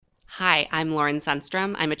Hi, I'm Lauren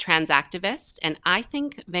Sundstrom. I'm a trans activist, and I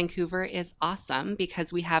think Vancouver is awesome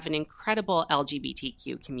because we have an incredible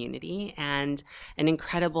LGBTQ community and an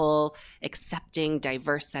incredible, accepting,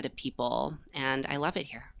 diverse set of people, and I love it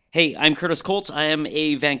here. Hey, I'm Curtis Colt. I am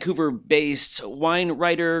a Vancouver-based wine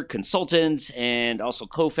writer, consultant, and also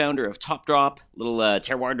co-founder of Top Drop, a little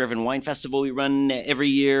terroir-driven wine festival we run every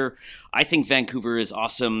year. I think Vancouver is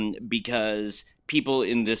awesome because people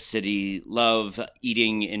in this city love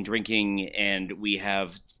eating and drinking, and we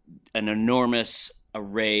have an enormous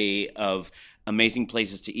array of amazing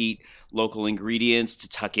places to eat, local ingredients to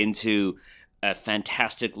tuck into, a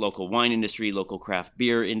fantastic local wine industry, local craft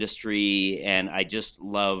beer industry, and I just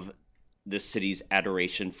love this city's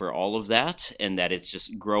adoration for all of that, and that it's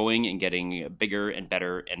just growing and getting bigger and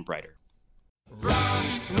better and brighter.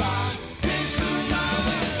 Run, run, since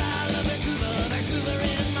I love Vancouver, Vancouver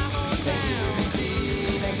is my hometown.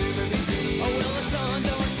 Vancouver, BC, oh, well, the sun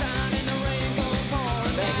don't shine and the rain goes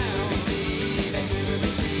pouring down. Vancouver,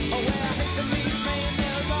 BC, oh, where history's made,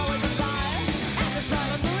 there's always a fire. At the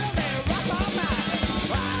smell of Buddha, they rock all night. I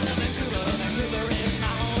love Vancouver, Vancouver is my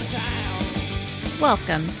hometown.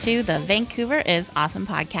 Welcome to the Vancouver is Awesome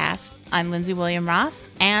podcast. I'm Lindsay William Ross,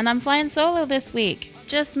 and I'm flying solo this week.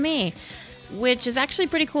 Just me. Which is actually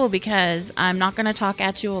pretty cool because I'm not going to talk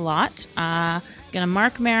at you a lot. Going to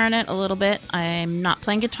Mark Marin a little bit. I'm not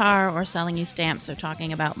playing guitar or selling you stamps or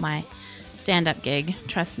talking about my stand-up gig.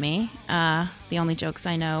 Trust me. The only jokes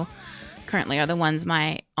I know currently are the ones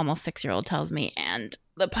my almost 6-year-old tells me, and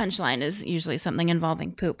the punchline is usually something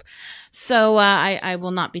involving poop. So I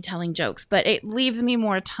will not be telling jokes, but it leaves me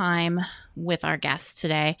more time with our guests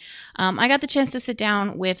today. I got the chance to sit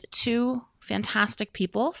down with two fantastic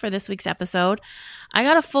people for this week's episode. I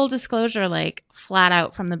got a full disclosure, like flat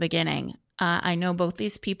out from the beginning. I know both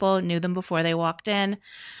these people, knew them before they walked in.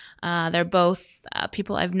 They're both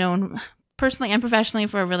people I've known personally and professionally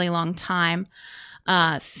for a really long time.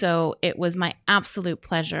 So it was my absolute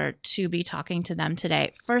pleasure to be talking to them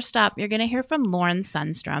today. First up, you're going to hear from Lauren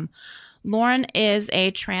Sundstrom. Lauren is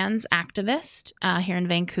a trans activist here in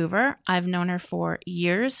Vancouver. I've known her for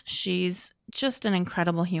years. She's just an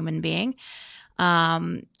incredible human being.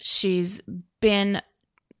 She's been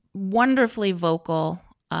wonderfully vocal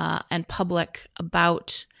and public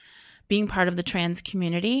about being part of the trans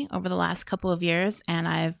community over the last couple of years,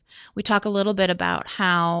 and we talk a little bit about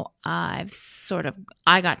how I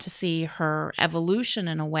got to see her evolution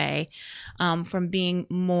in a way, from being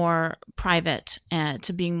more private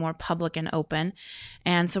to being more public and open.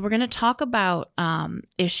 And so we're going to talk about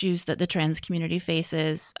issues that the trans community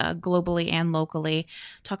faces globally and locally,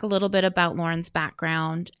 talk a little bit about Lauren's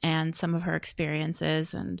background and some of her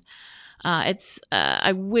experiences, and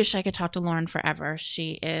I wish I could talk to Lauren forever.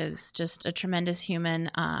 She is just a tremendous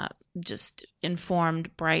human, just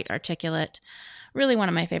informed, bright, articulate, really one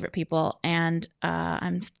of my favorite people. And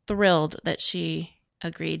I'm thrilled that she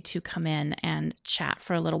agreed to come in and chat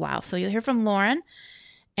for a little while. So you'll hear from Lauren,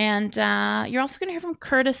 and you're also going to hear from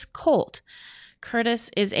Curtis Colt.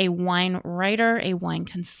 Curtis is a wine writer, a wine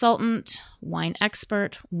consultant, wine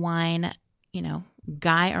expert, wine,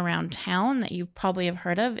 guy around town that you probably have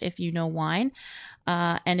heard of if you know wine.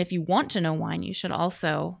 And if you want to know wine, you should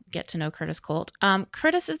also get to know Curtis Colt.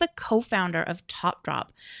 Curtis is the co-founder of Top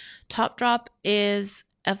Drop. Top Drop is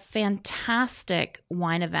a fantastic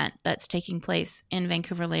wine event that's taking place in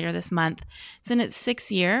Vancouver later this month. It's in its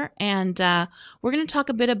 6th year, and we're going to talk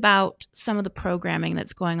a bit about some of the programming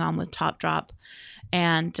that's going on with Top Drop,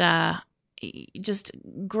 and just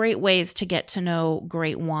great ways to get to know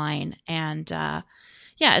great wine. And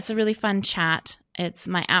it's a really fun chat. It's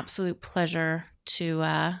my absolute pleasure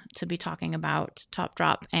to be talking about Top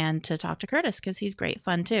Drop and to talk to Curtis because he's great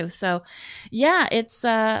fun too. So it's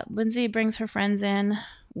Lindsay brings her friends in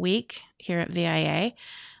week here at VIA,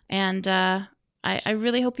 and I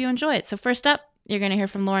really hope you enjoy it. So first up, you're going to hear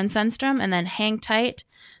from Lauren Sundstrom, and then hang tight.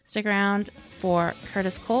 Stick around for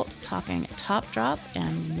Curtis Colt talking Top Drop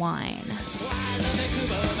and wine.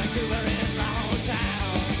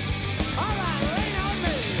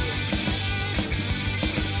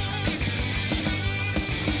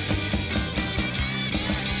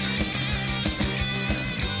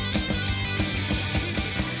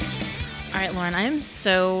 All right, Lauren, I'm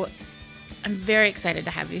very excited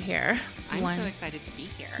to have you here. I'm so excited to be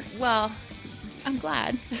here. Well, I'm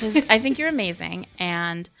glad because I think you're amazing,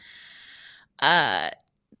 and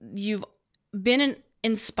you've been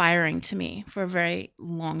inspiring to me for a very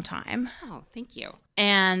long time. Oh, thank you.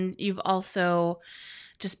 And you've also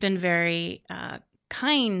just been very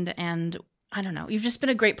kind, and I don't know, you've just been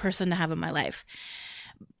a great person to have in my life.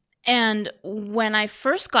 And when I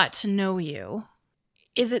first got to know you,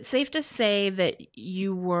 Is it safe to say that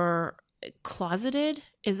you were closeted?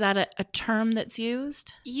 Is that a term that's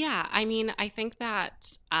used? Yeah, I mean, I think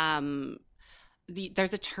that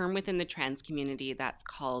there's a term within the trans community that's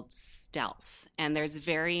called stealth, and there's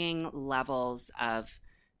varying levels of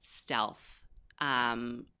stealth.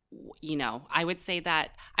 I would say that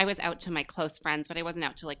I was out to my close friends, but I wasn't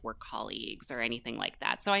out to like work colleagues or anything like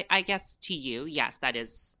that. So I guess to you, yes, that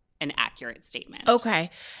is an accurate statement.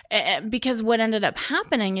 Okay. Because what ended up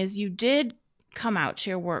happening is you did come out to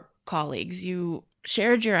your work colleagues. You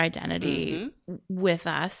shared your identity with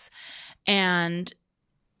us, and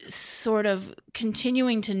sort of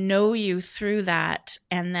continuing to know you through that,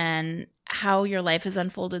 and then how your life has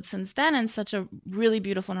unfolded since then in such a really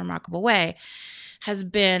beautiful and remarkable way has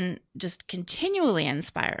been just continually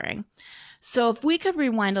inspiring. So if we could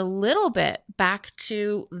rewind a little bit back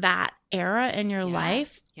to that era in your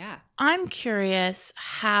life, Yeah. I'm curious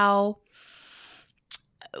how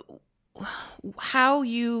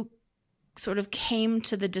you sort of came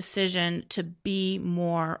to the decision to be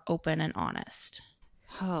more open and honest.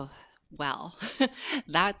 Oh, well,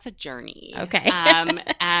 that's a journey. Okay.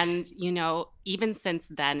 And, even since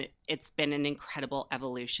then, it's been an incredible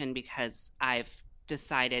evolution because I've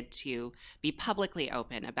decided to be publicly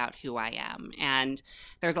open about who I am. And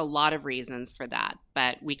there's a lot of reasons for that,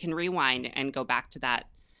 but we can rewind and go back to that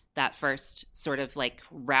first sort of like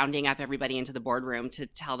rounding up everybody into the boardroom to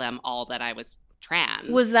tell them all that I was trans.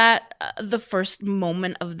 Was that the first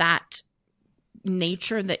moment of that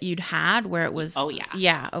nature that you'd had where it was? Oh, yeah.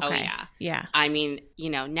 Yeah. Okay. Oh, yeah. Yeah. I mean,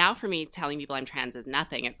 now for me, telling people I'm trans is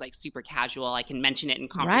nothing. It's like super casual. I can mention it in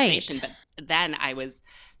conversation. Right. But then I was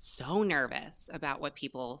so nervous about what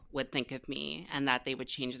people would think of me and that they would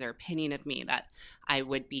change their opinion of me, that I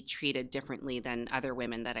would be treated differently than other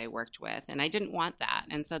women that I worked with. And I didn't want that.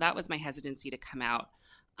 And so that was my hesitancy to come out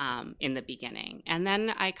in the beginning. And then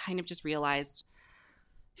I kind of just realized,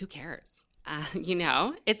 who cares?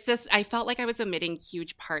 It's just, I felt like I was omitting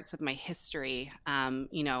huge parts of my history.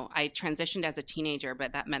 I transitioned as a teenager,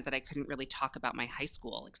 but that meant that I couldn't really talk about my high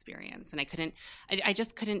school experience. And I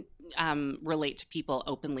just couldn't relate to people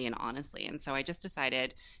openly and honestly. And so I just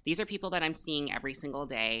decided, these are people that I'm seeing every single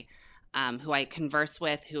day, who I converse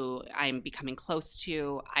with, who I'm becoming close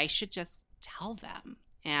to. I should just tell them.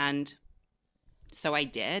 And so I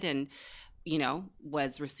did, and,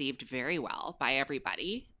 was received very well by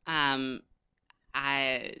everybody.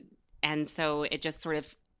 And so it just sort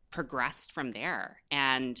of progressed from there.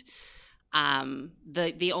 And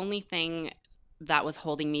the only thing that was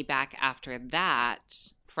holding me back after that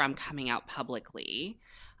from coming out publicly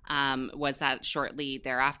was that shortly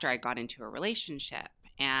thereafter I got into a relationship,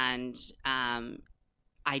 and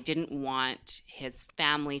I didn't want his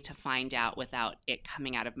family to find out without it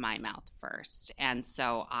coming out of my mouth first. And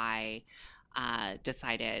so I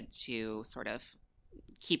decided to sort of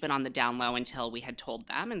keep it on the down low until we had told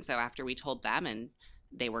them. And so after we told them and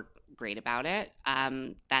they were great about it,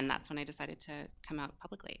 then that's when I decided to come out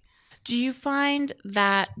publicly. Do you find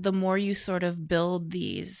that the more you sort of build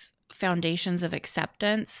these foundations of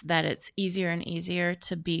acceptance, that it's easier and easier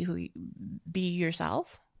to be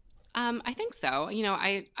yourself? I think so.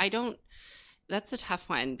 I don't, that's a tough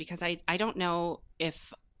one because I don't know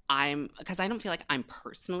if because I don't feel like I'm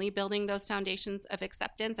personally building those foundations of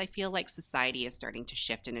acceptance. I feel like society is starting to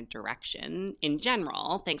shift in a direction in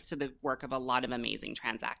general, thanks to the work of a lot of amazing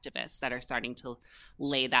trans activists that are starting to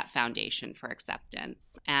lay that foundation for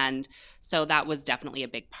acceptance. And so that was definitely a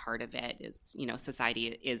big part of it is,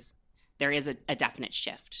 there is a definite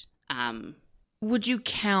shift. Would you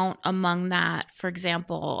count among that, for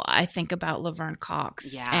example, I think about Laverne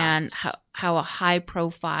Cox and how a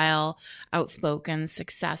high-profile, outspoken,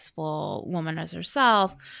 successful woman as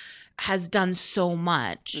herself has done so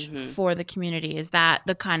much for the community. Is that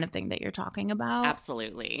the kind of thing that you're talking about?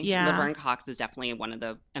 Absolutely. Yeah. Laverne Cox is definitely one of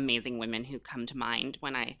the amazing women who come to mind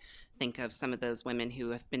when I think of some of those women who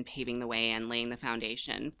have been paving the way and laying the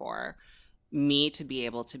foundation for me to be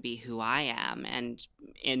able to be who I am and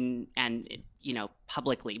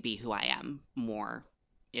publicly be who I am more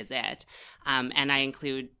is it. And I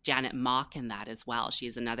include Janet Mock in that as well.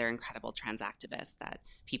 She's another incredible trans activist that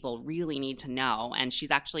people really need to know. And she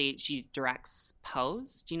directs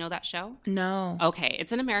Pose. Do you know that show? No. Okay.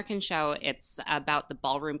 It's an American show. It's about the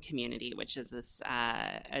ballroom community, which is this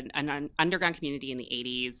an underground community in the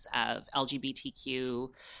 80s of LGBTQ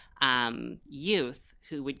youth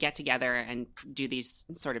who would get together and do these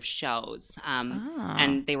sort of shows.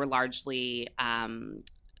 And they were largely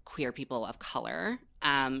queer people of color.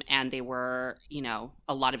 And they were,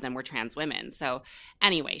 a lot of them were trans women. So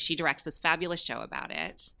anyway, she directs this fabulous show about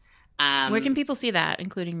it. Where can people see that,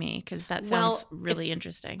 including me? Because that sounds really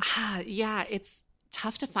interesting. Yeah, it's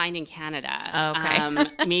tough to find in Canada.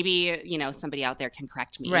 Okay. Maybe, somebody out there can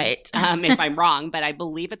correct me Right. if I'm wrong, but I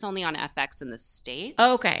believe it's only on FX in the States.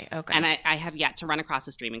 Okay. And I have yet to run across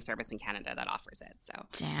a streaming service in Canada that offers it. So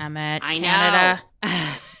Damn it, I Canada. know.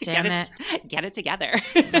 Damn it. Get it together.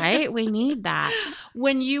 Right? We need that.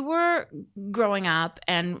 When you were growing up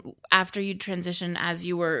and after you transitioned, as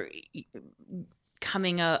you were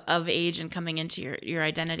coming of age and coming into your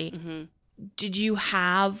identity, Mm-hmm. did you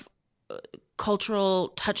have cultural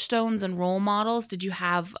touchstones and role models? Did you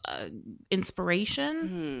have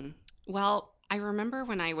inspiration? Well, I remember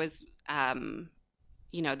when I was,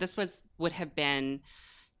 this would have been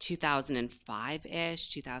 2005-ish,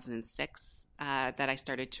 2006, that I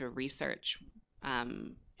started to research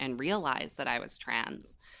and realize that I was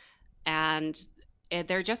trans. And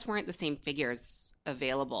there just weren't the same figures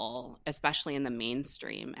available, especially in the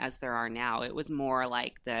mainstream, as there are now. It was more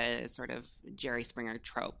like the sort of Jerry Springer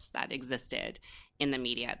tropes that existed in the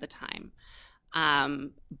media at the time.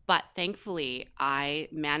 But thankfully, I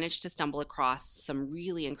managed to stumble across some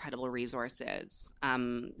really incredible resources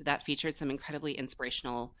that featured some incredibly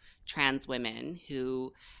inspirational trans women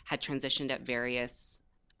who had transitioned at various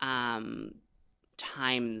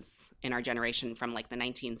times in our generation, from like the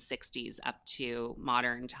 1960s up to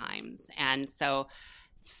modern times. And so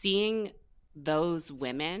seeing those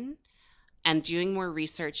women and doing more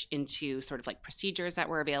research into sort of like procedures that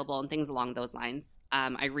were available and things along those lines,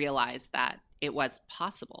 I realized that it was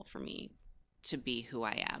possible for me to be who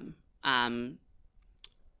I am.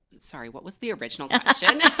 Sorry, what was the original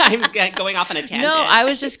question? I'm going off on a tangent. No, I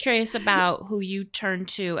was just curious about who you turned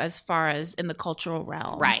to as far as in the cultural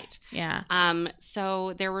realm. Right. Yeah.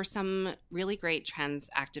 So there were some really great trans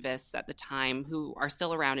activists at the time who are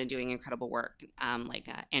still around and doing incredible work. Like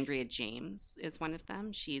Andrea James is one of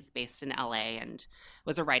them. She's based in LA and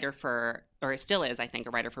was a writer or still is, I think, a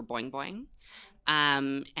writer for Boing Boing.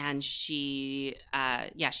 And she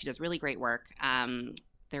does really great work.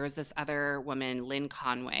 There was this other woman, Lynn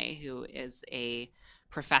Conway, who is a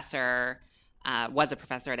professor, was a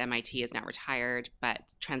professor at MIT, is now retired, but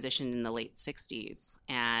transitioned in the late 60s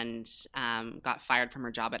and got fired from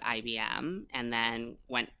her job at IBM and then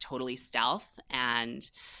went totally stealth and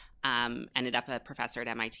ended up a professor at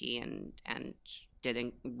MIT and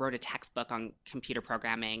wrote a textbook on computer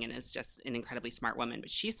programming and is just an incredibly smart woman. But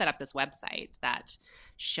she set up this website that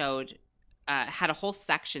had a whole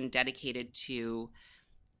section dedicated to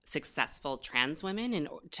successful trans women and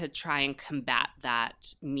to try and combat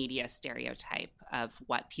that media stereotype of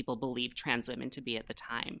what people believe trans women to be at the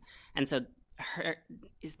time. And so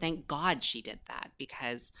thank God she did that,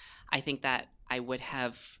 because I think that I would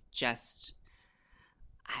have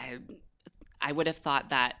thought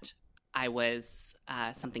that I was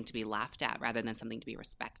something to be laughed at rather than something to be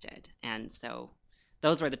respected. And so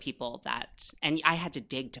those were the people and I had to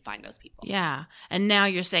dig to find those people. Yeah. And now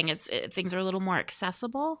you're saying things are a little more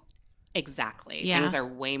accessible? Exactly. Yeah. Things are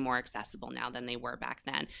way more accessible now than they were back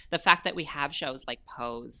then. The fact that we have shows like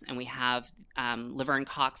Pose and we have Laverne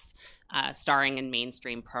Cox starring in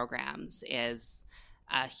mainstream programs is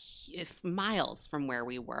miles from where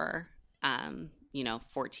we were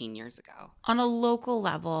 14 years ago. On a local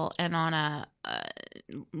level and on a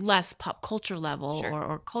less pop culture level, Sure.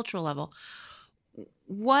 or cultural level,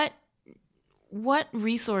 what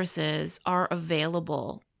resources are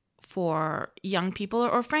available for young people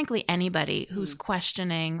or frankly anybody who's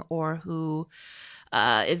questioning or who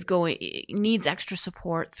needs extra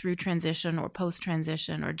support through transition or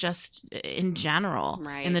post-transition or just in general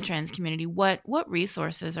Right. in the trans community? What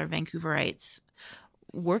resources are Vancouverites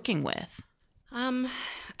working with?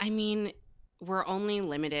 I mean, we're only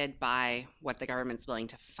limited by what the government's willing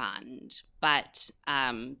to fund, but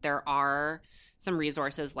there are some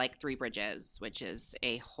resources like Three Bridges, which is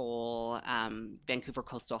a whole Vancouver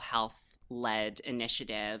Coastal Health-led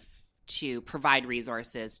initiative to provide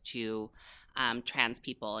resources to trans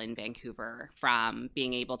people in Vancouver, from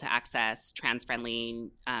being able to access trans-friendly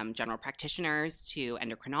general practitioners to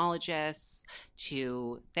endocrinologists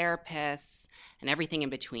to therapists and everything in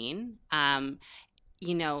between.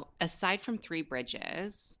 Aside from Three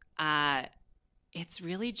Bridges, it's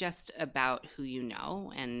really just about who you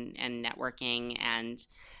know and networking and,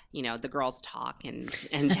 the girls talk and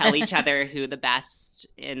tell each other who the best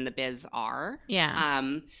in the biz are. Yeah.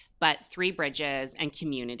 But Three Bridges and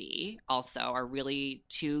Community also are really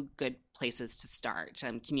two good places to start.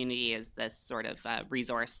 Community is this sort of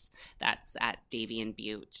resource that's at Davie and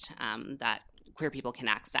Butte that queer people can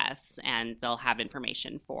access, and they'll have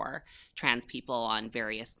information for trans people on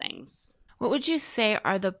various things. What would you say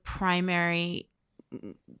are the primary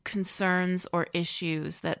concerns or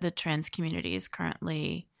issues that the trans community is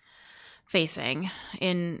currently facing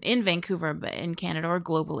in Vancouver, but in Canada or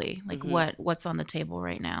globally? Like what's on the table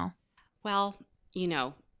right now? Well,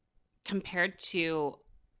 compared to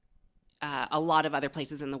a lot of other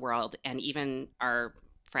places in the world, and even our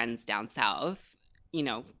friends down south,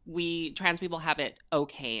 we trans people have it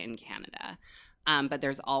okay in Canada, but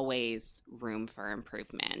there's always room for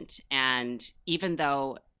improvement. And even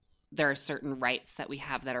though there are certain rights that we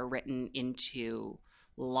have that are written into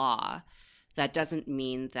law, that doesn't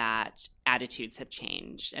mean that attitudes have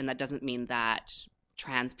changed, and that doesn't mean that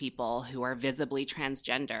trans people who are visibly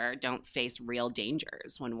transgender don't face real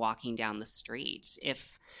dangers when walking down the street.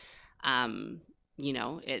 If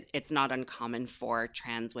it's not uncommon for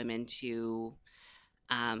trans women to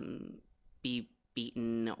be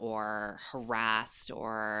beaten or harassed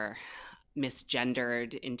or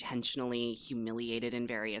misgendered, intentionally humiliated in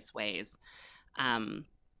various ways.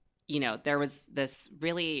 There was this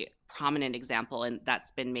really prominent example, and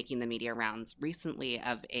that's been making the media rounds recently,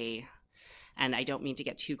 of and I don't mean to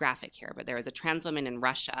get too graphic here, but there was a trans woman in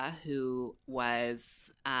Russia who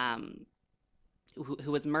was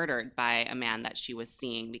who was murdered by a man that she was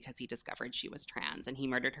seeing because he discovered she was trans, and he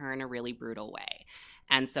murdered her in a really brutal way.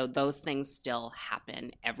 And so those things still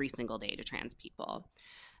happen every single day to trans people.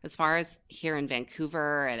 As far as here in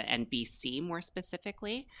Vancouver and BC more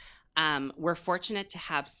specifically, we're fortunate to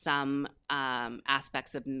have some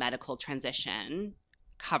aspects of medical transition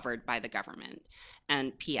covered by the government.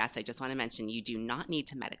 And P.S., I just want to mention, you do not need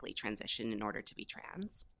to medically transition in order to be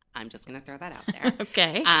trans. I'm just going to throw that out there.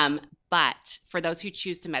 Okay. But for those who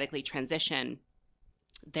choose to medically transition,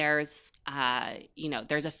 there's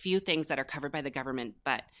a few things that are covered by the government,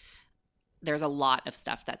 but there's a lot of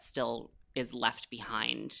stuff that still is left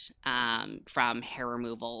behind, from hair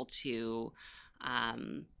removal to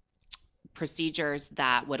procedures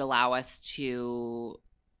that would allow us to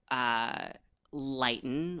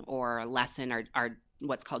lighten or lessen our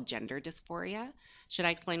what's called gender dysphoria. Should I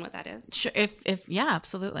explain what that is? Sure. If yeah,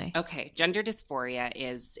 absolutely. Okay. Gender dysphoria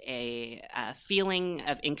is a feeling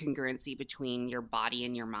of incongruency between your body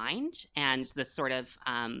and your mind, and the sort of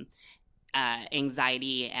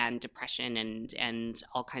anxiety and depression and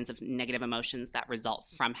all kinds of negative emotions that result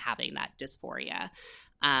from having that dysphoria.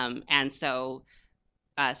 And so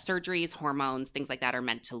surgeries, hormones, things like that are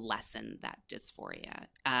meant to lessen that dysphoria.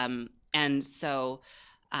 And so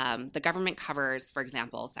the government covers, for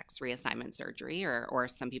example, sex reassignment surgery, or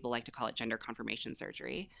some people like to call it gender confirmation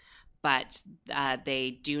surgery. But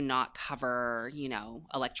they do not cover,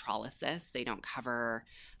 electrolysis. They don't cover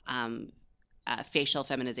facial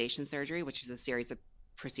feminization surgery, which is a series of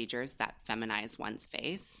procedures that feminize one's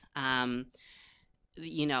face. And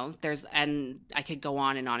I could go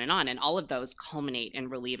on and on and on, and all of those culminate in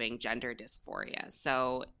relieving gender dysphoria.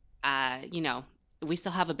 So, we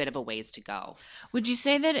still have a bit of a ways to go. Would you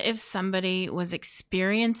say that if somebody was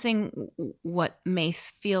experiencing what may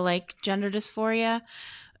feel like gender dysphoria,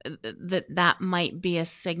 that might be a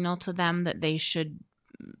signal to them that they should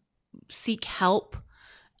seek help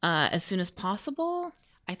as soon as possible?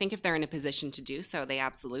 I think if they're in a position to do so, they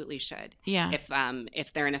absolutely should. Yeah.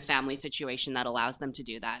 If they're in a family situation that allows them to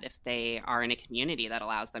do that, if they are in a community that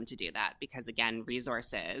allows them to do that, because again,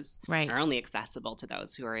 resources are only accessible to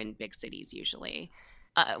those who are in big cities usually.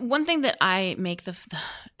 One thing that I make the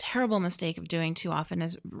terrible mistake of doing too often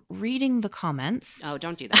is reading the comments. Oh,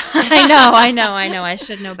 don't do that. I know. I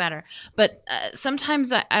should know better. But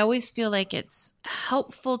sometimes I always feel like it's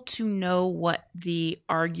helpful to know what the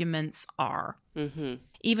arguments are,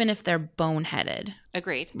 even if they're boneheaded.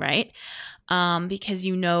 Agreed. Right? Because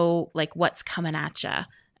like what's coming at you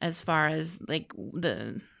as far as like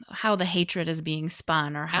how the hatred is being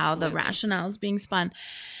spun or how the rationale is being spun.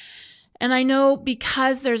 And I know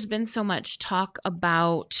because there's been so much talk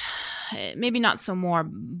about, maybe not so more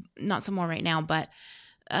right now, but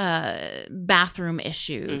bathroom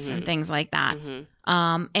issues and things like that,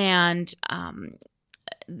 and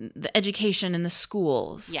the education in the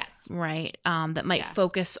schools, yes, right, that might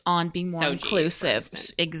focus on being more inclusive,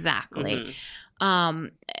 exactly.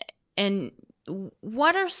 And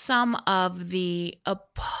what are some of the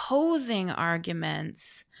opposing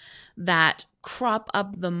arguments that crop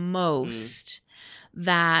up the most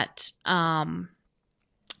that I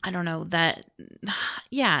don't know, that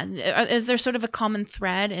is there sort of a common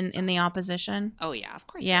thread in the opposition? Oh yeah, of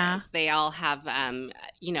course there is. They all have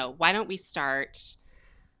why don't we start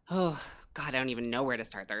oh god, I don't even know where to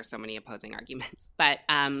start. There are so many opposing arguments, but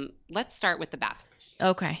let's start with the bathroom.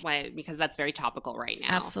 Okay. Why? Because that's very topical right now.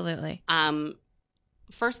 Absolutely.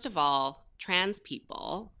 First of all, trans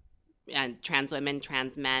people, and trans women,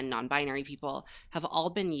 trans men, non-binary people have all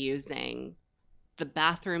been using the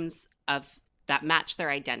bathrooms that match their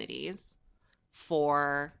identities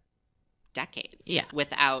for decades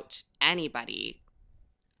without anybody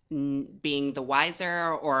being the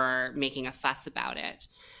wiser or making a fuss about it.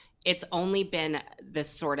 It's only been this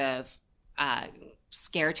sort of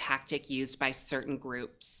scare tactic used by certain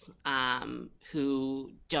groups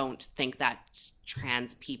who don't think that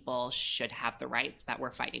trans people should have the rights that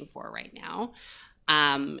we're fighting for right now.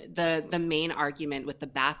 The main argument with the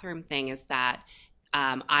bathroom thing is that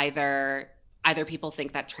either people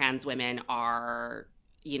think that trans women are,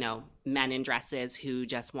 men in dresses who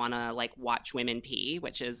just want to like watch women pee,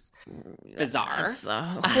 which is bizarre. It's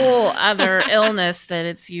a whole other illness that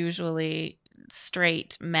it's usually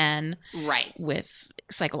straight men with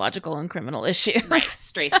psychological and criminal issues. Right.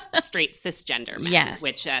 Straight cisgender men, yes.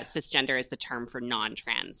 Which cisgender is the term for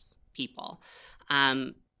non-trans people.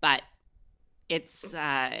 But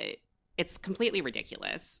it's completely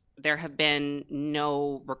ridiculous. There have been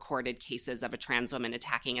no recorded cases of a trans woman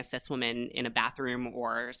attacking a cis woman in a bathroom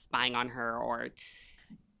or spying on her or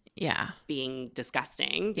being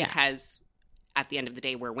disgusting because at the end of the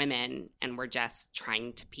day, we're women and we're just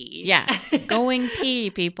trying to pee. Yeah. Going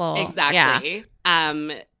pee, people. Exactly.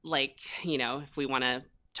 Yeah. If we want to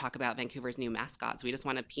talk about Vancouver's new mascots, we just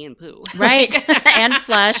want to pee and poo. Right. And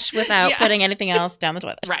flush without putting anything else down the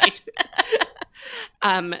toilet. Right.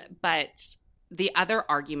 But the other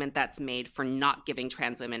argument that's made for not giving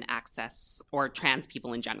trans women access, or trans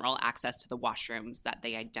people in general, access to the washrooms that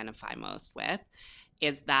they identify most with,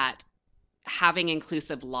 is that having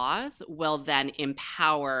inclusive laws will then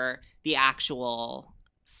empower the actual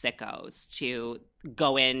sickos to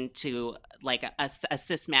go into, like a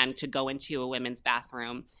cis man to go into a women's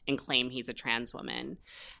bathroom and claim he's a trans woman.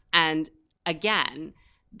 And again,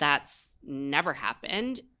 that's never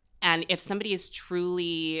happened. And if somebody is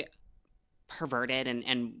truly perverted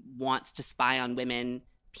and wants to spy on women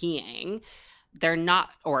peeing, they're not,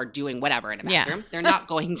 or doing whatever in a bathroom, they're not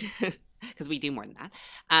going to, because we do more than that.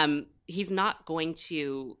 He's not going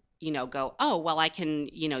to, go, oh, well, I can,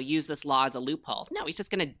 use this law as a loophole. No, he's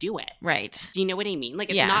just going to do it. Right. Do you know what I mean? Like,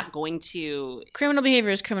 it's not going to. Criminal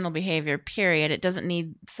behavior is criminal behavior, period. It doesn't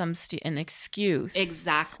need an excuse.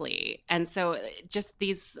 Exactly. And so just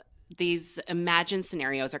these imagined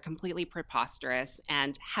scenarios are completely preposterous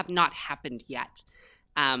and have not happened yet.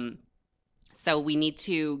 So we need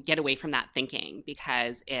to get away from that thinking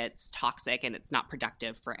because it's toxic and it's not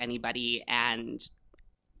productive for anybody. And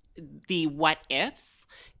the what ifs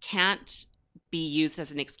can't be used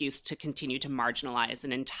as an excuse to continue to marginalize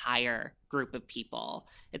an entire group of people.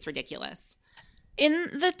 It's ridiculous. In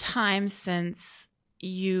the time since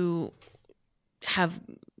you have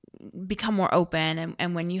become more open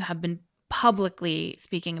and when you have been publicly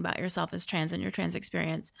speaking about yourself as trans and your trans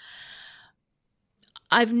experience,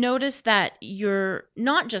 I've noticed that you're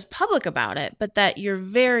not just public about it, but that you're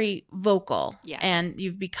very vocal. Yes. And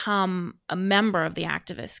you've become a member of the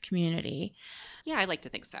activist community. Yeah, I like to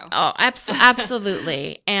think so. Oh,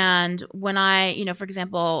 absolutely. And when for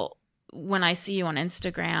example, when I see you on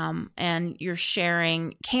Instagram and you're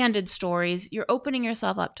sharing candid stories, you're opening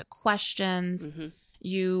yourself up to questions. Mm-hmm.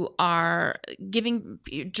 You are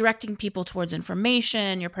directing people towards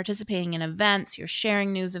information. You're participating in events. You're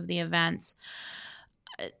sharing news of the events.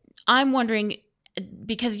 I'm wondering,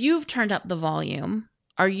 because you've turned up the volume,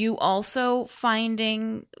 are you also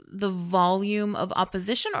finding the volume of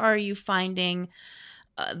opposition, or are you finding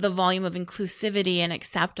the volume of inclusivity and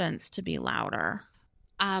acceptance to be louder?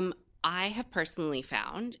 I have personally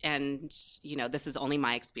found, and this is only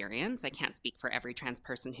my experience, I can't speak for every trans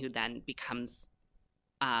person who then becomes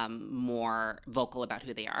more vocal about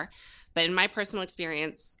who they are, but in my personal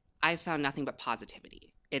experience, I've found nothing but positivity.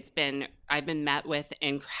 I've been met with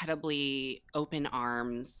incredibly open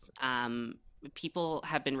arms. People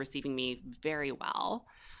have been receiving me very well.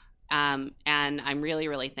 And I'm really,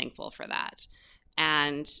 really thankful for that.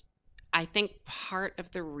 And I think part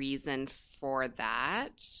of the reason for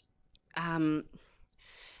that, and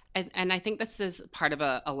I think this is part of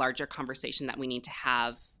a larger conversation that we need to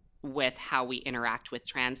have with how we interact with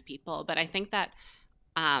trans people. But I think that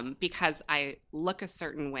because I look a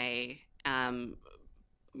certain way,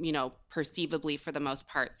 perceivably for the most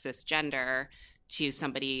part cisgender to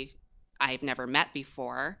somebody I've never met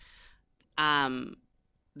before, you're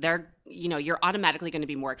automatically going to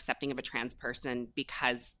be more accepting of a trans person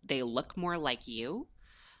because they look more like you,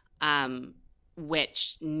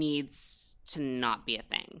 which needs to not be a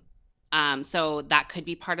thing. So that could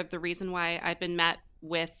be part of the reason why I've been met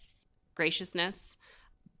with graciousness.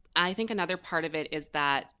 I think another part of it is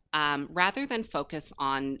that rather than focus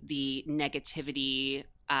on the negativity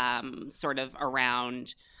sort of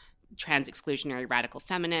around trans exclusionary radical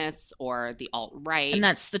feminists or the alt-right. And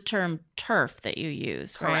that's the term TERF that you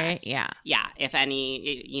use, Correct. right? Yeah. Yeah, if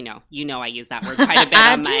any, I use that word quite a bit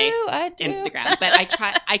on my do. Instagram, but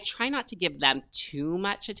I try not to give them too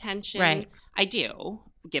much attention. Right. I do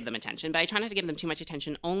give them attention, but I try not to give them too much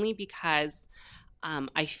attention only because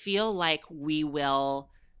I feel like we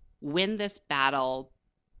will win this battle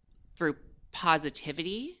through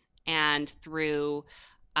positivity and through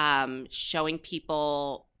showing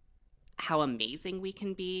people how amazing we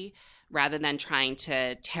can be rather than trying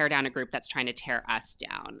to tear down a group that's trying to tear us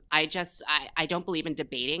down. I don't believe in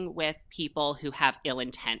debating with people who have ill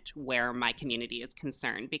intent where my community is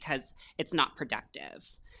concerned because it's not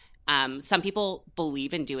productive. Some people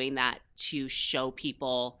believe in doing that to show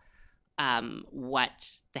people what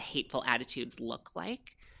the hateful attitudes look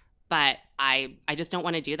like. But I just don't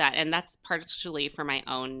want to do that. And that's partially for my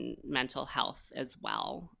own mental health as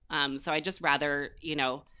well. So I just rather,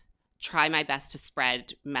 try my best to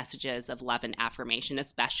spread messages of love and affirmation,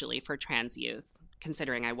 especially for trans youth,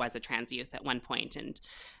 considering I was a trans youth at one point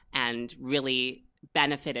and really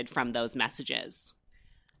benefited from those messages.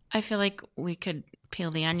 I feel like we could peel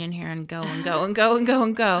the onion here and go and go and go and go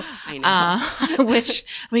and go. I know. Which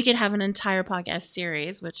we could have an entire podcast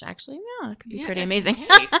series, which actually, it could be pretty amazing.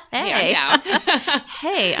 Hey, Hey. I'm down.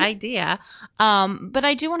 Hey, idea. But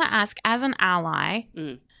I do want to ask, as an ally,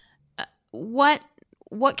 what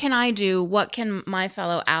can I do? What can my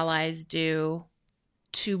fellow allies do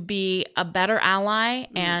to be a better ally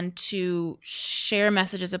and to share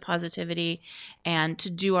messages of positivity and to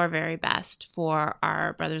do our very best for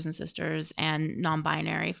our brothers and sisters and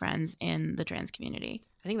non-binary friends in the trans community?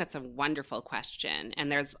 I think that's a wonderful question.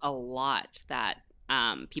 And there's a lot that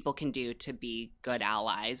people can do to be good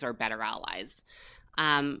allies or better allies.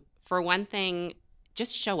 For one thing,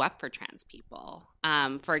 just show up for trans people.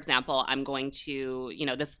 For example, I'm going to,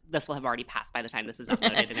 this will have already passed by the time this is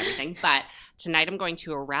uploaded and everything, but tonight I'm going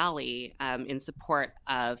to a rally in support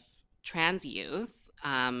of trans youth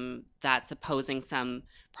that's opposing some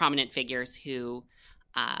prominent figures who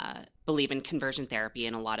believe in conversion therapy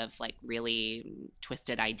and a lot of really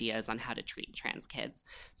twisted ideas on how to treat trans kids.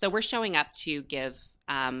 So we're showing up to give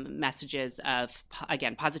messages of,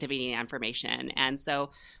 again, positivity and affirmation. And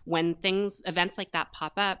so when events like that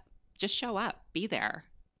pop up, just show up, be there,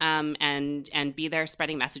 and be there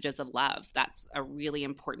spreading messages of love. That's a really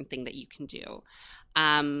important thing that you can do.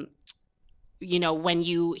 When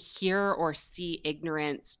you hear or see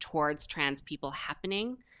ignorance towards trans people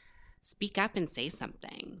happening, speak up and say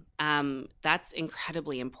something. That's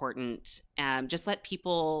incredibly important. Just let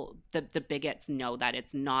people, the bigots, know that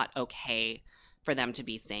it's not okay for them to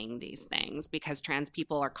be saying these things because trans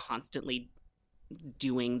people are constantly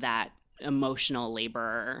doing that emotional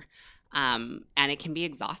labor. And it can be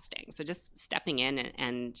exhausting. So just stepping in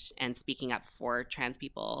and speaking up for trans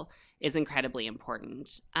people is incredibly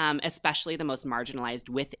important, especially the most marginalized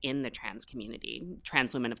within the trans community,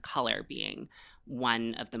 trans women of color being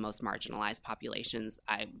one of the most marginalized populations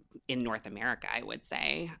in North America, I would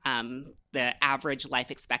say. The average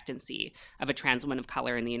life expectancy of a trans woman of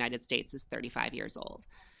color in the United States is 35 years old.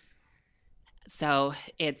 So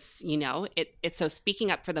it's, so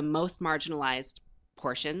speaking up for the most marginalized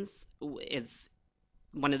portions is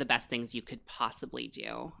one of the best things you could possibly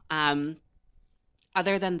do.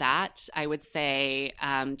 Other than that, I would say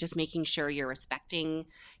just making sure you're respecting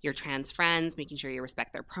your trans friends, making sure you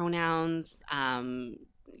respect their pronouns.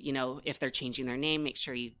 If they're changing their name, make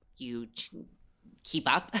sure you keep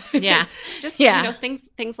up. Yeah.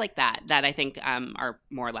 Things like that I think are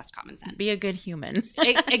more or less common sense. Be a good human.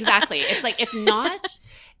 Exactly.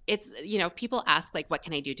 It's people ask what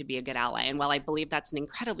can I do to be a good ally? And while I believe that's an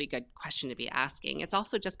incredibly good question to be asking, it's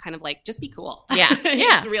also just kind of just be cool. Yeah.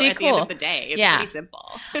 It's really be at cool. the end of the day. It's pretty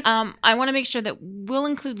simple. I want to make sure that we'll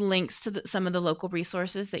include links to some of the local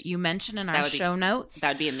resources that you mentioned in our show notes. That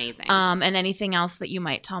would be amazing. And anything else that you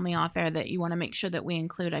might tell me off air that you want to make sure that we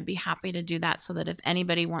include, I'd be happy to do that so that if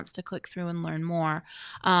anybody wants to click through and learn more.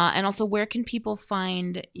 And also, where can people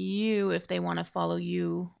find you if they want to follow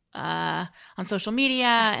you on social media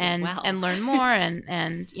and learn more and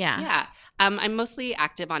I'm mostly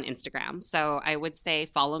active on Instagram, so I would say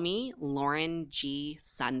follow me, Lauren G.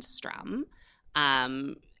 Sundstrom,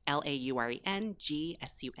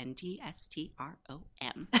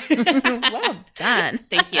 LaurengSundstrom. Well done.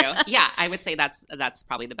 Thank you. Yeah, I would say that's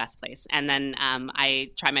probably the best place. And then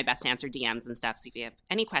I try my best to answer DMs and stuff. So if you have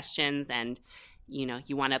any questions and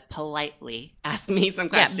you want to politely ask me some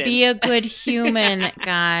questions. Yeah, be a good human,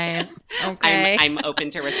 guys. Okay. I'm open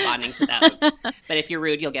to responding to those. But if you're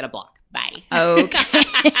rude, you'll get a block. Bye.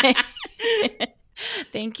 Okay.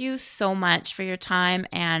 Thank you so much for your time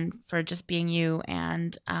and for just being you.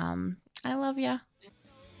 And I love you.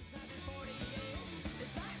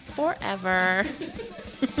 Forever.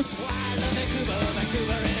 Why love Vancouver?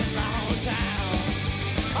 Vancouver is my hometown.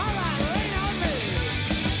 All right, rain on me.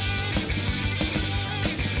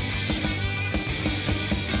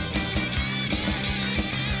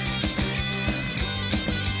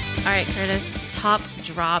 All right, Curtis, Top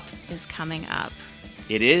Drop is coming up.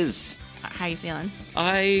 It is. How you feeling?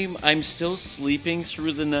 I'm still sleeping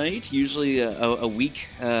through the night. Usually a week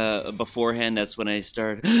beforehand. That's when I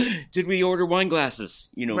start. Did we order wine glasses?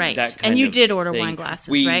 Right. That kind And you of did order thing. wine glasses,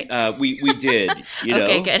 we, right? We did.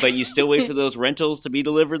 Okay, good. But you still wait for those rentals to be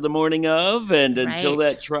delivered the morning of, and until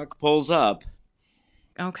Right. that truck pulls up.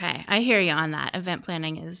 Okay, I hear you on that. Event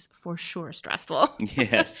planning is for sure stressful.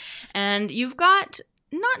 Yes, And you've got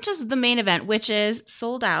not just the main event, which is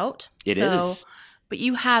sold out. it is. But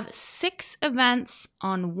you have 6 events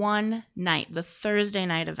on one night, the Thursday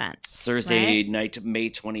night events. Thursday right? night, May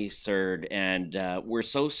 23rd, and we're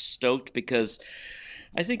so stoked because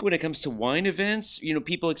I think when it comes to wine events,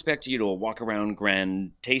 people expect you to walk around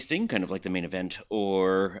grand tasting, kind of like the main event,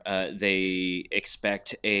 or they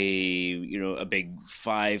expect a big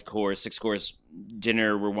 5-course, 6-course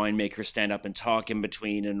dinner where winemakers stand up and talk in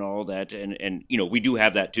between and all that, and we do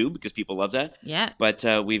have that too because people love that. Yeah. But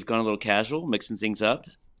we've gone a little casual, mixing things up,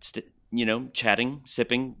 chatting,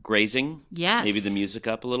 sipping, grazing. Yes. Maybe the music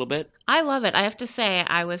up a little bit. I love it. I have to say,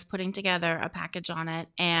 I was putting together a package on it,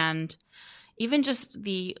 and even just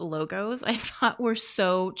the logos I thought were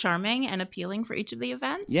so charming and appealing for each of the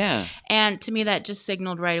events. Yeah. And to me, that just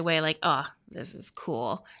signaled right away, like, oh, this is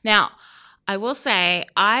cool. Now, I will say,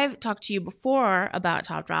 I've talked to you before about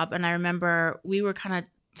Top Drop, and I remember we were kind of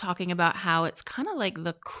talking about how it's kind of like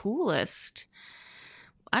the coolest.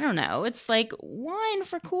 I don't know. It's like wine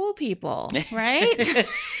for cool people, right?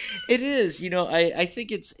 It is. I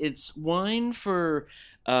think it's wine for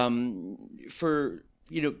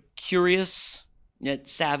curious yet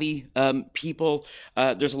savvy people.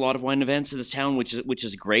 There's a lot of wine events in this town, which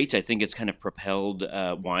is great. I think it's kind of propelled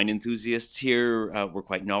wine enthusiasts here. We're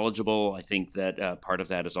quite knowledgeable. I think that part of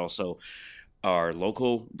that is also our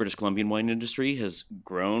local British Columbian wine industry has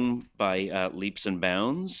grown by leaps and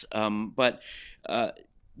bounds.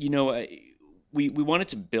 We wanted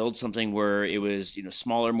to build something where it was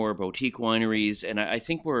smaller, more boutique wineries, and I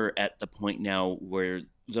think we're at the point now where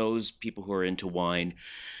those people who are into wine,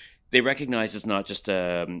 they recognize it's not just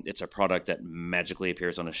it's a product that magically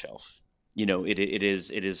appears on a shelf. It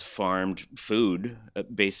is farmed food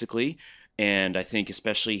basically, and I think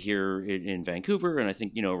especially here in Vancouver, and I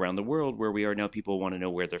think around the world where we are now, people want to know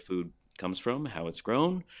where their food comes from, how it's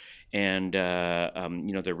grown, and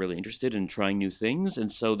they're really interested in trying new things, and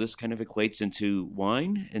so this kind of equates into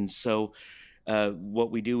wine, and so.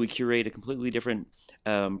 What we do, we curate a completely different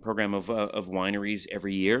program of wineries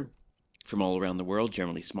every year from all around the world,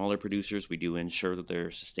 generally smaller producers. We do ensure that they're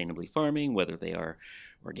sustainably farming, whether they are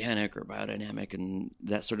organic or biodynamic and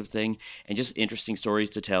that sort of thing, and just interesting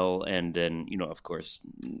stories to tell, and then, of course,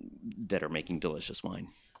 that are making delicious wine.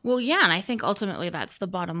 Well, yeah, and I think ultimately that's the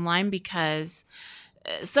bottom line, because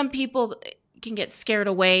some people can get scared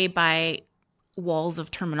away by walls of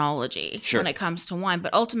terminology Sure. when it comes to wine,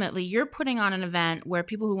 but ultimately you're putting on an event where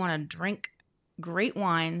people who want to drink great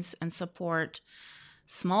wines and support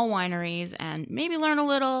small wineries and maybe learn a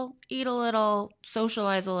little, eat a little,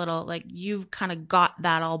 socialize a little, like you've kind of got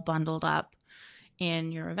that all bundled up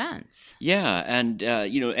in your events. Yeah, and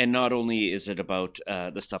and not only is it about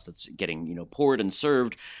the stuff that's getting poured and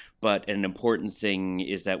served, but an important thing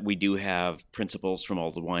is that we do have principals from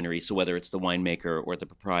all the wineries. So whether it's the winemaker or the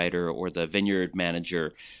proprietor or the vineyard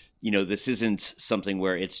manager, this isn't something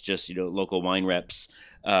where it's just local wine reps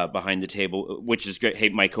behind the table, which is great. Hey,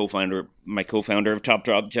 my co-founder of Top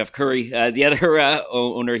Drop, Jeff Curry, the other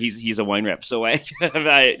owner, he's a wine rep. So I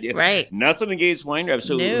Right. nothing against wine reps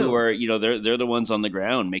who No. are they're the ones on the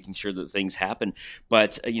ground making sure that things happen.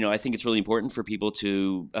 But I think it's really important for people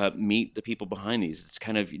to meet the people behind these. It's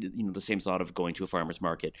kind of the same thought of going to a farmer's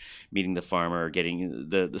market, meeting the farmer, getting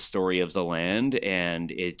the story of the land,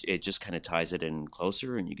 and it just kind of ties it in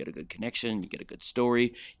closer, and you get a good connection, you get a good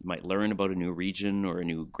story. You might learn about a new region or a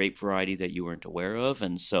new grape variety that you weren't aware of,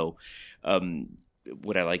 and so.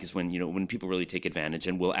 What I like is when people really take advantage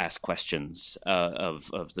and will ask questions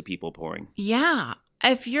of the people pouring. Yeah.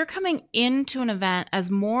 If you're coming into an event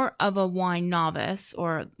as more of a wine novice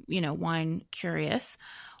or, wine curious,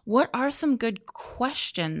 What are some good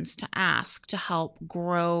questions to ask to help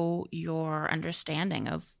grow your understanding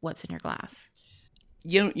of what's in your glass?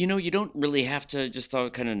 You don't really have to just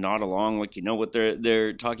kind of nod along like you know what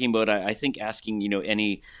they're talking about. I think asking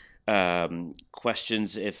any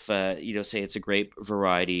questions if say it's a grape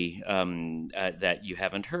variety that you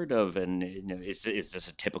haven't heard of, and is this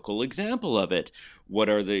a typical example of it? What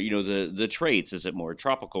are the traits? Is it more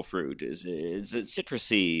tropical fruit? Is it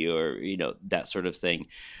citrusy, or that sort of thing?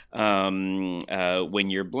 When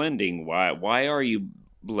you're blending, why are you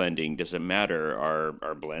blending? Does it matter?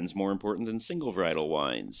 Are blends more important than single varietal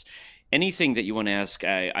wines? Anything that you want to ask.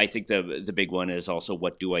 I think the big one is also,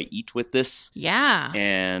 what do I eat with this? Yeah.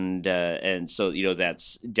 And so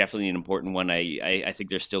that's definitely an important one. I think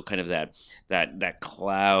there's still kind of that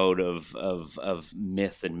cloud of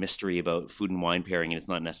myth and mystery about food and wine pairing, and it's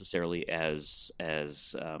not necessarily as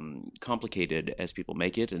complicated as people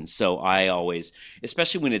make it. And so I always,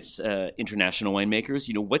 especially when it's international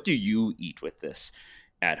winemakers, what do you eat with this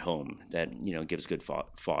at home that gives good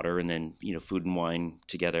fodder, and then food and wine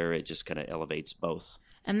together, it just kind of elevates both.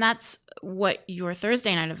 And that's what your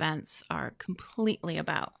Thursday night events are completely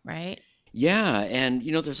about, right? Yeah, and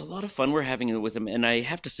there's a lot of fun we're having with them, and I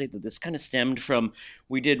have to say that this kind of stemmed from,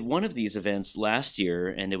 we did one of these events last year,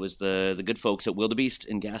 and it was the good folks at Wildebeest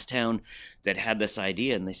in Gastown that had this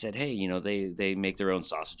idea, and they said, hey, they make their own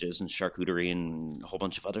sausages and charcuterie and a whole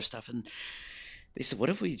bunch of other stuff, and they said, what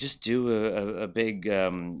if we just do a big,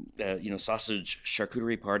 sausage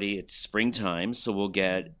charcuterie party? It's springtime, so we'll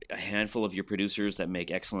get a handful of your producers that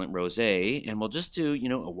make excellent rosé, and we'll just do,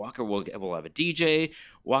 a walker. We'll have a DJ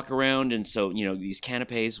walk around, and so these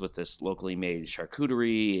canapes with this locally made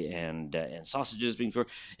charcuterie and sausages being thrown,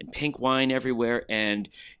 and pink wine everywhere, and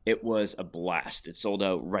it was a blast. It sold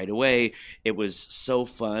out right away. It was so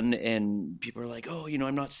fun, and people are like, oh,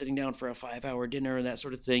 I'm not sitting down for a 5-hour dinner and that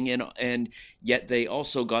sort of thing, and yet they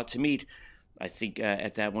also got to meet, I think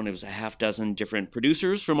at that one it was a half dozen different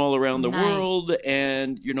producers from all around the world,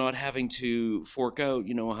 and you're not having to fork out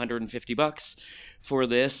 $150 for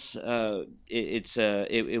this.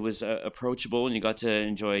 It was approachable, and you got to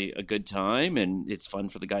enjoy a good time, and it's fun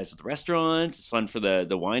for the guys at the restaurants. It's fun for the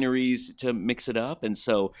wineries to mix it up, and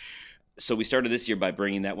so we started this year by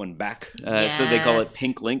bringing that one back. So they call it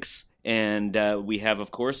Pink Links, and we have, of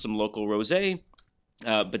course, some local rosé.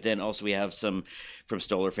 But then also we have some from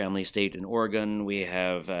Stoller Family Estate in Oregon. We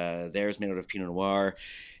have theirs made out of Pinot Noir.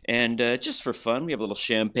 And just for fun, we have a little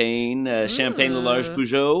champagne, Champagne Lalage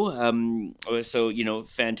Peugeot. So,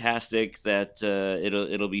 fantastic that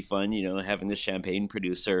it'll be fun, having this champagne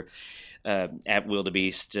producer at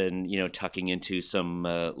Wildebeest and, tucking into some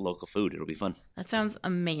local food. It'll be fun. That sounds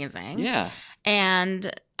amazing. Yeah.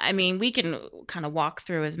 And, I mean, we can kind of walk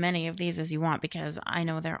through as many of these as you want, because I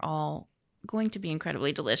know they're all going to be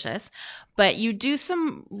incredibly delicious. But you do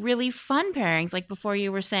some really fun pairings. Like before,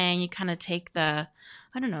 you were saying you kind of take the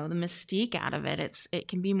mystique out of it. It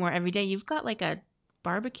can be more everyday. You've got like a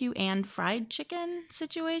barbecue and fried chicken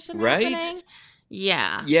situation happening.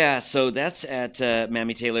 Yeah. So that's at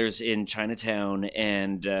Mammy Taylor's in Chinatown,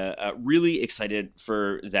 and really excited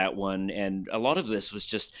for that one. And a lot of this was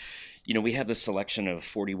just, we have this selection of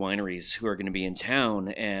 40 wineries who are going to be in town,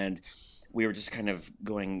 and we were just kind of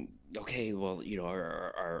going, okay, well,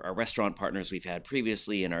 our restaurant partners we've had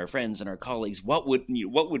previously, and our friends and our colleagues, what would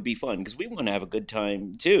be fun? Because we want to have a good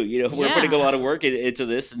time too. We're putting a lot of work into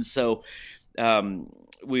this, and so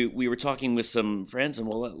we were talking with some friends, and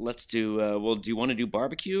let's do. Do you want to do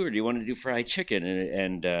barbecue, or do you want to do fried chicken?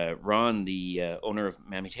 And Ron, the owner of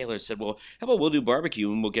Mammy Taylor, said, well, how about we'll do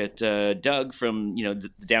barbecue, and we'll get Doug from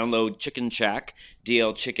the Download Chicken Shack,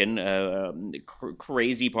 DL Chicken,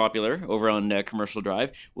 crazy popular over on Commercial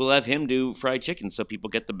Drive. We'll have him do fried chicken, so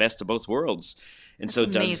people get the best of both worlds. And that's so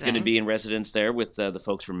amazing. Doug's going to be in residence there with the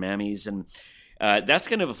folks from Mammy's, and that's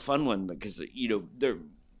kind of a fun one, because they're.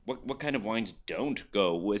 What kind of wines don't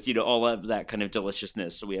go with, all of that kind of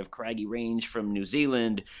deliciousness? So we have Craggy Range from New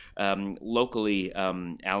Zealand. Locally,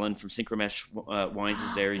 Alan from Synchromesh Wines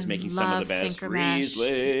is there. He's making some of the best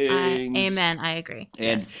Rieslings. Amen. I agree.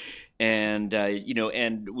 And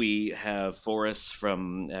we have Forrest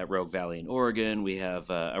from Rogue Valley in Oregon. We have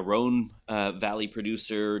a Rhone Valley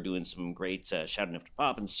producer doing some great Shout Enough to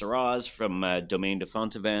Pop, and Syrah from Domaine de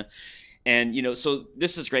Fontevin. And, so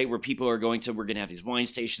this is great, where people are we're going to have these wine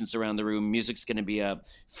stations around the room. Music's going to be up,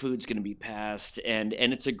 food's going to be passed. And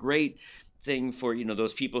it's a great thing for,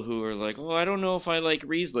 those people who are like, oh, I don't know if I like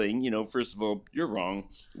Riesling. First of all, you're wrong.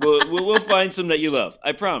 We'll find some that you love.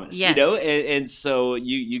 I promise. Yes. And so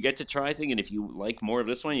you get to try a thing. And if you like more of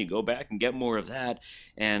this one, you go back and get more of that.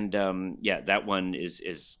 And that one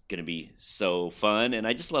is going to be so fun. And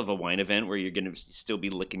I just love a wine event where you're going to still be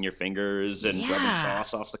licking your fingers and rubbing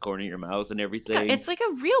sauce off the corner of your mouth and everything. It's like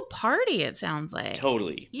a real party, it sounds like.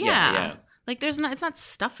 Totally. Yeah. Like it's not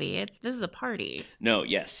stuffy. This is a party. No,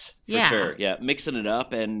 yes, for sure. Yeah, mixing it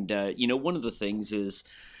up. And, one of the things is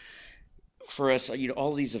for us,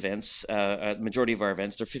 all these events, majority of our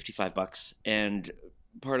events, they're $55. And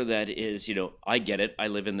part of that is, I get it. I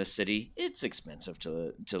live in the city. It's expensive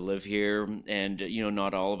to live here. And,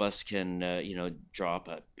 not all of us can, drop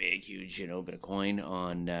a big, huge, bit of coin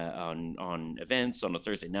on events on a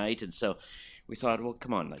Thursday night. And so we thought, well,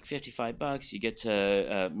 come on, like $55, you get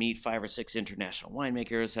to meet 5 or 6 international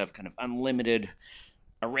winemakers, have kind of unlimited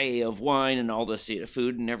array of wine and all this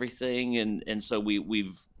food and everything. And so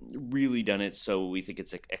we've really done it so we think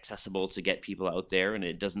it's accessible to get people out there, and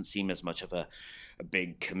it doesn't seem as much of a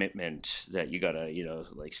big commitment that you gotta,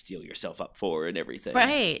 like steel yourself up for and everything.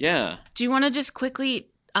 Right. Yeah. Do you want to just quickly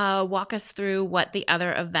walk us through what the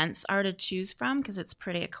other events are to choose from? Because it's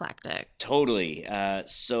pretty eclectic. Totally.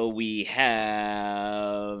 So we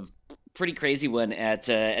have pretty crazy one at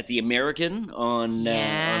the American on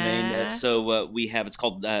Main. So we have, it's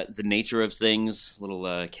called The Nature of Things, little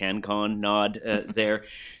CanCon nod there.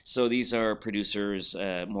 So these are producers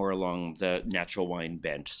more along the natural wine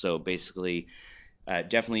bent. So basically,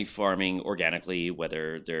 definitely farming organically,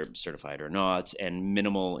 whether they're certified or not, and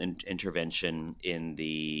minimal intervention in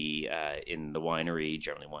the winery.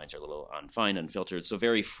 Generally, wines are a little unfine, unfiltered, so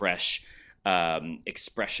very fresh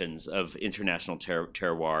expressions of international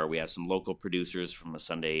terroir. We have some local producers from a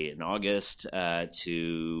Sunday in August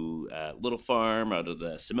to Little Farm out of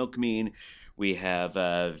the Similkameen. We have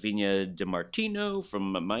Viña de Martino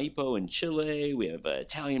from Maipo in Chile. We have an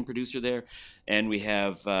Italian producer there. And we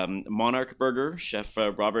have Monarch Burger, Chef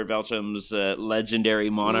Robert Belcham's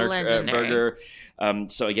legendary Monarch Burger.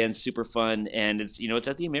 So again, super fun. And it's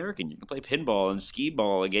at the American. You can play pinball and skee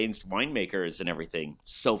ball against winemakers and everything.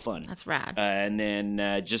 So fun. That's rad. And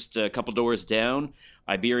then just a couple doors down,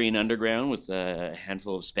 Iberian Underground with a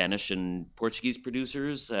handful of Spanish and Portuguese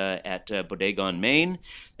producers at Bodega on Main.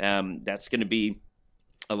 That's going to be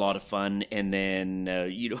a lot of fun. And then,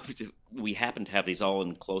 we happen to have these all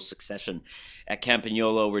in close succession. At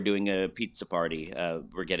Campagnolo, we're doing a pizza party.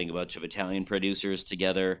 We're getting a bunch of Italian producers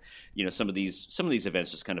together. Some of these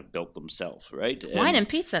events just kind of built themselves, right? Wine and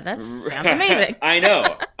pizza. That sounds amazing. I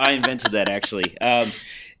know. I invented that, actually.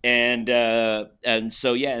 And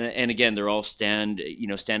so, and again, they're all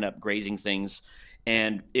stand-up grazing things.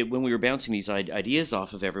 And when we were bouncing these ideas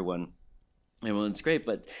off of everyone's great,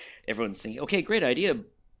 but everyone's thinking, okay, great idea.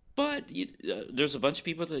 But there's a bunch of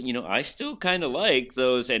people that, I still kind of like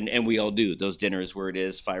those, and we all do, those dinners where it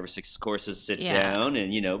is 5 or 6 courses, sit down,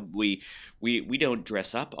 and, we don't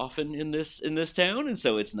dress up often in this town, and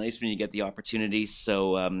so it's nice when you get the opportunity.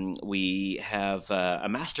 So we have a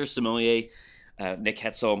master sommelier, Nick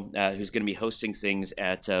Hetzel, who's going to be hosting things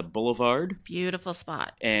at Boulevard. Beautiful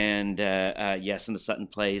spot. And yes, in the Sutton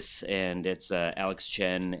Place, and it's Alex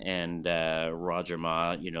Chen and Roger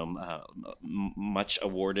Ma, much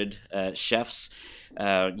awarded chefs.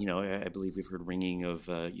 I believe we've heard ringing of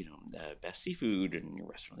best seafood and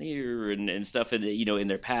restaurant of the year and stuff in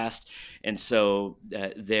their past. And so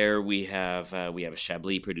there we have a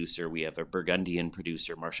Chablis producer, we have a Burgundian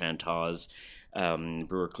producer, Marchand Taz.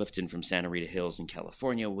 Brewer Clifton from Santa Rita Hills in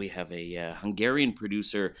California. We have a Hungarian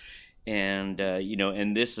producer, and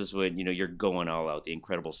and this is when you're going all out. The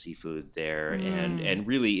incredible seafood there, and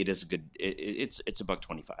really it is a good. It's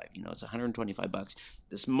 $125. It's $125.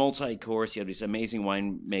 This multi-course. You have these amazing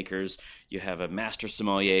winemakers. You have a master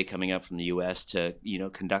sommelier coming up from the U.S. to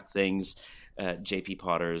conduct things. JP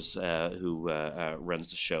Potters, who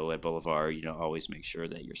runs the show at Boulevard, always make sure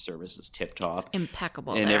that your service is tip top, it's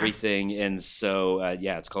impeccable, and there. Everything. And so,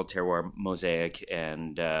 it's called Terroir Mosaic,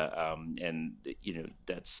 and that's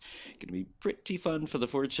going to be pretty fun for the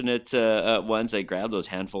fortunate ones that grab those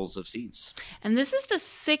handfuls of seats. And this is the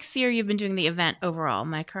 6th year you've been doing the event overall.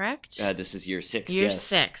 Am I correct? This is year 6. Year yes.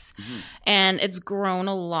 6, Mm-hmm. and it's grown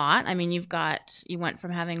a lot. I mean, you went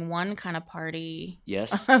from having one kind of party,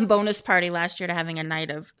 Yes, bonus party last year to having a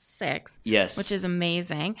night of 6. Yes, which is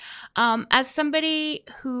amazing. As somebody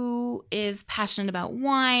who is passionate about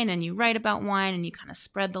wine, and you write about wine, and you kind of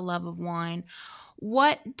spread the love of wine,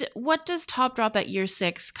 what does Top Drop at year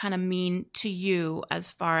 6 kind of mean to you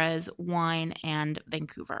as far as wine and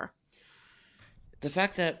Vancouver? The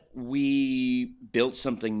fact that we built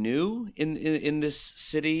something new in this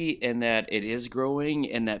city, and that it is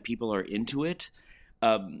growing, and that people are into it.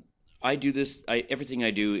 I do this. Everything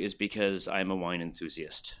I do is because I'm a wine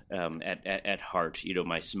enthusiast at heart. You know,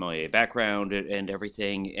 my sommelier background and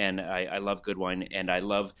everything, and I love good wine, and I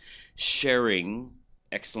love sharing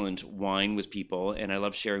excellent wine with people, and I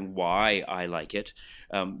love sharing why I like it,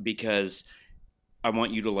 because I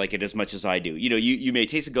want you to like it as much as I do. You know, you may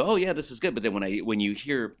taste it and go, oh yeah, this is good. But then when you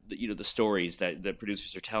hear the stories that the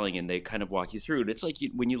producers are telling, and they kind of walk you through it, it's like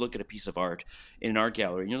when you look at a piece of art in an art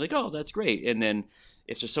gallery and you're like, oh, that's great. And then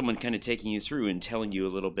if there's someone kind of taking you through and telling you a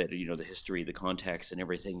little bit, the history, the context and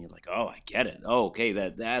everything, you're like, oh, I get it. Oh, okay,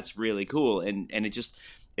 that's really cool. And it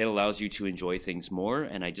allows you to enjoy things more.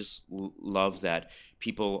 And I just love that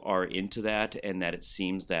people are into that, and that it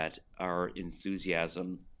seems that our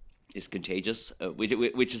enthusiasm is contagious,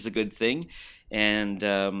 which is a good thing, and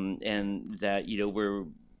that we're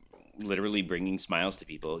literally bringing smiles to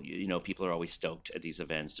people. People are always stoked at these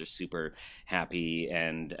events; they're super happy,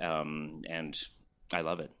 and I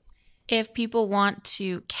love it. If people want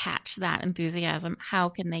to catch that enthusiasm, how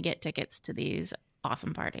can they get tickets to these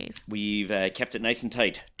awesome parties? We've kept it nice and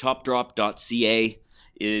tight. Topdrop.ca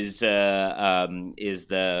is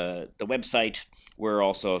the website. We're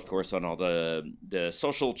also, of course, on all the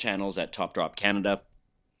social channels at Top Drop Canada,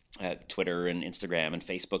 at Twitter and Instagram and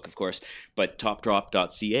Facebook, of course. But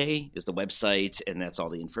topdrop.ca is the website, and that's all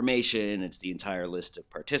the information. It's the entire list of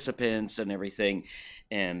participants and everything,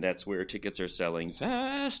 and that's where tickets are selling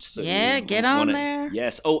fast. So get on there.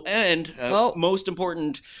 Yes. Oh, and most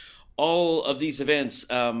important, all of these events,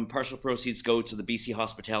 partial proceeds go to the BC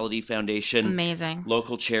Hospitality Foundation. Amazing.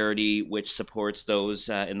 Local charity which supports those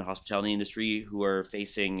in the hospitality industry who are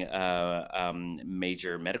facing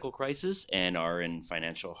major medical crisis and are in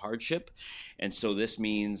financial hardship. And so this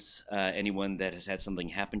means anyone that has had something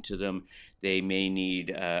happen to them, they may need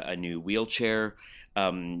a new wheelchair.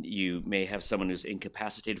 You may have someone who's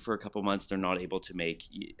incapacitated for a couple months. They're not able to make,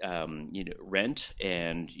 rent.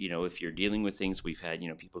 And, if you're dealing with things, we've had,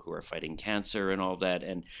 people who are fighting cancer and all that,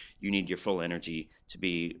 and you need your full energy to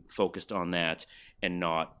be focused on that and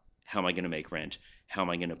not, how am I going to make rent? How am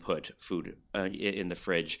I going to put food in the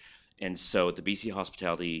fridge? And so the BC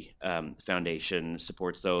Hospitality Foundation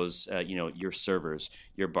supports those, your servers,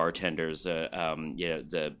 your bartenders,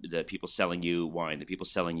 the people selling you wine, the people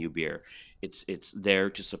selling you beer. It's there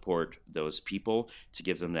to support those people, to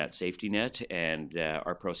give them that safety net, and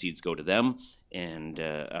our proceeds go to them. And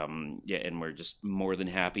and we're just more than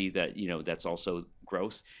happy that that's also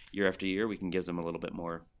growth year after year. We can give them a little bit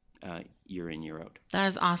more year in, year out. That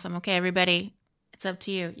is awesome. Okay, everybody, it's up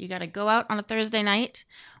to you. You got to go out on a Thursday night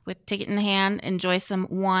with ticket in hand, enjoy some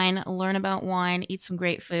wine, learn about wine, eat some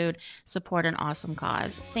great food, support an awesome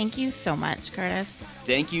cause. Thank you so much, Curtis.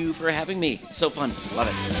 Thank you for having me. So fun. Love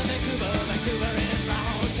it. Vancouver is my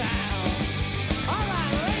hometown. All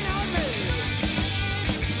right, rain on me.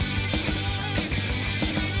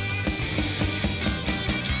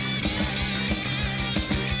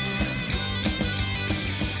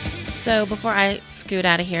 So before I scoot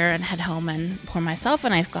out of here and head home and pour myself a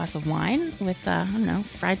nice glass of wine with,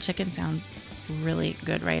 fried chicken sounds really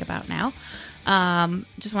good right about now.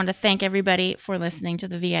 Just wanted to thank everybody for listening to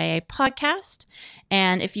the VIA podcast.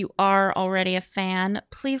 And if you are already a fan,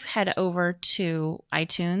 please head over to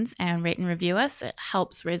iTunes and rate and review us. It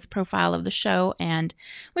helps raise the profile of the show, and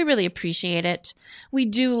we really appreciate it. We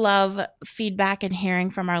do love feedback and hearing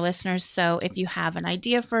from our listeners. So if you have an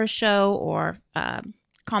idea for a show or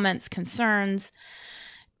comments, concerns,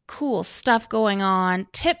 cool stuff going on,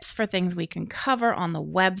 tips for things we can cover on the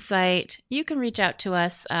website, you can reach out to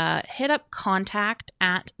us. Hit up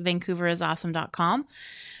contact@vancouverisawesome.com.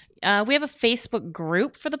 We have a Facebook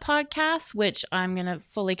group for the podcast, which I'm going to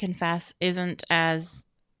fully confess isn't as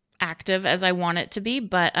active as I want it to be,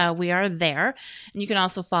 but we are there. And you can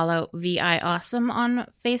also follow VI Awesome on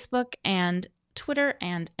Facebook and Twitter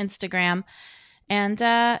and Instagram. And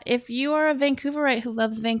if you are a Vancouverite who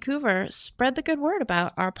loves Vancouver, spread the good word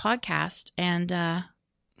about our podcast and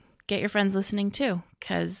get your friends listening too,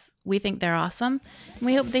 because we think they're awesome. And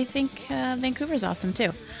we hope they think Vancouver's awesome too.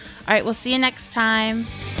 All right, we'll see you next time.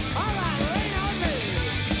 All right, rain on me.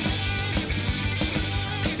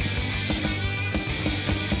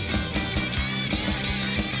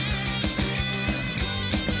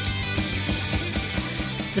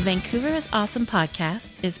 The Vancouver is Awesome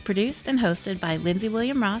podcast is produced and hosted by Lindsay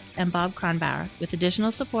William Ross and Bob Kronbauer, with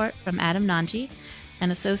additional support from Adam Nanji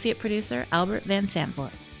and associate producer Albert Van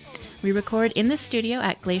Santvoort. We record in the studio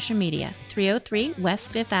at Glacier Media, 303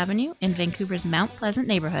 West 5th Avenue in Vancouver's Mount Pleasant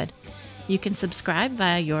neighborhood. You can subscribe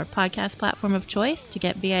via your podcast platform of choice to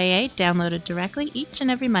get VIA downloaded directly each and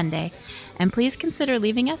every Monday. And please consider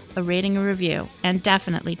leaving us a rating or review, and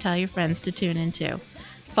definitely tell your friends to tune in too.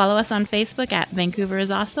 Follow us on Facebook at Vancouver is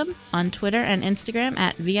Awesome, on Twitter and Instagram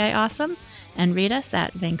at VI Awesome, and read us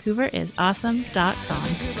at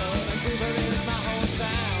VancouverisAwesome.com.